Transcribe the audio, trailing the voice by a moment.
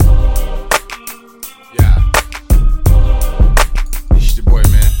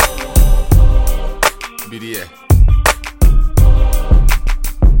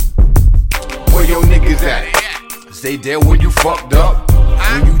there when you fucked up,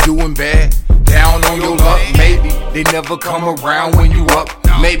 when you doing bad, down on your luck. Maybe they never come around when you up.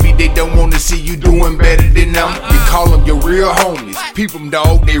 Maybe they don't wanna see you doing better than them. You call them your real homies. Peep them,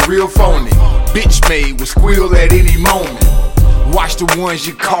 dog, they real phony. Bitch made will squeal at any moment. Watch the ones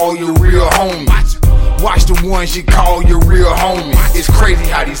you call your real homies. Watch the ones you call your real homies. It's crazy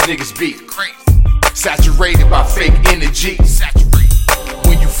how these niggas be saturated by fake energy.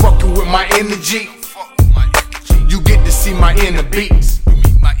 When you fucking with my energy, you get to see my inner beats.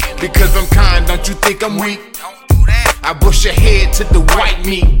 Because I'm kind, don't you think I'm weak? I brush your head to the white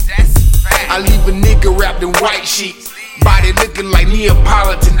meat. I leave a nigga wrapped in white sheets, body looking like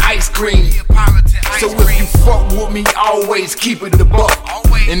Neapolitan ice cream. So if you fuck with me, always keep it a buck.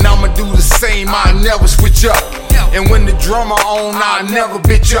 And I'ma do the same, I'll never switch up. And when the drummer on, I'll never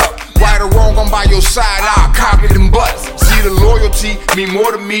bitch up. Right or wrong, I'm by your side, I'll copy them butts. See, the loyalty mean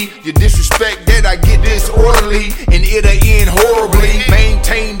more to me. You disrespect that, I get disorderly, and it'll end horribly.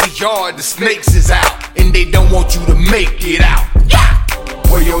 Maintain the yard, the snakes is out, and they don't want you to make it out.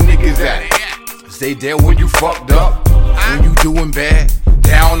 Where your niggas at? Stay there when you fucked up, when you doing bad,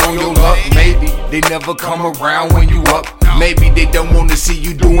 down on your luck. Maybe they never come around when you up. Maybe they don't wanna see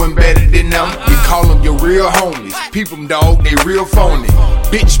you doing better than them. You call them your real homies. Peep them, dog, they real phony.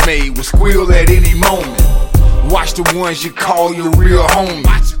 Bitch made will squeal at any moment. Watch the ones you call your real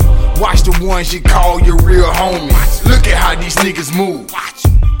homies. Watch the ones you call your real homies. Look at how these niggas move.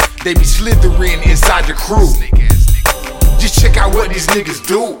 They be slithering inside the crew. Just check out what these niggas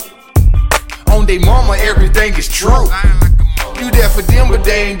do. On they mama, everything is true. You there for them, but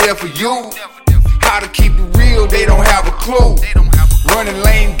they ain't there for you. How to keep it real, they don't have a clue. Running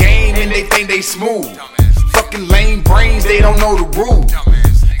lame game and they think they smooth. Fucking lame brains, they don't know the rules.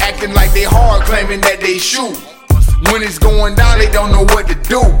 Acting like they hard, claiming that they shoot. When it's going down, they don't know what to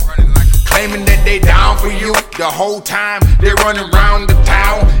do. Claiming that they down for you. The whole time they running around the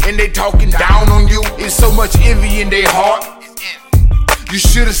town and they talking down on you. It's so much envy in their heart. You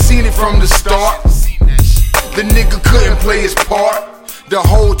should've seen it from the start. The nigga couldn't play his part. The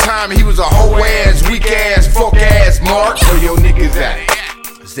whole time he was a hoe ass, weak ass, fuck ass mark. Where your niggas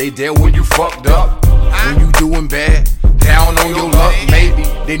at? Stay there when you fucked up, when you doing bad, down on your luck. Maybe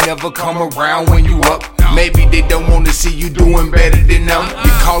they never come around when you up. Maybe they don't wanna see you doing better than them.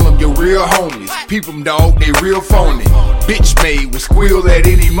 You call them your real homies. Peep them, dog, they real phony. Bitch made will squeal at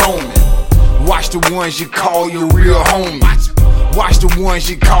any moment. Watch the ones you call your real homies. Watch the ones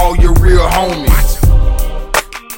you call your real homies.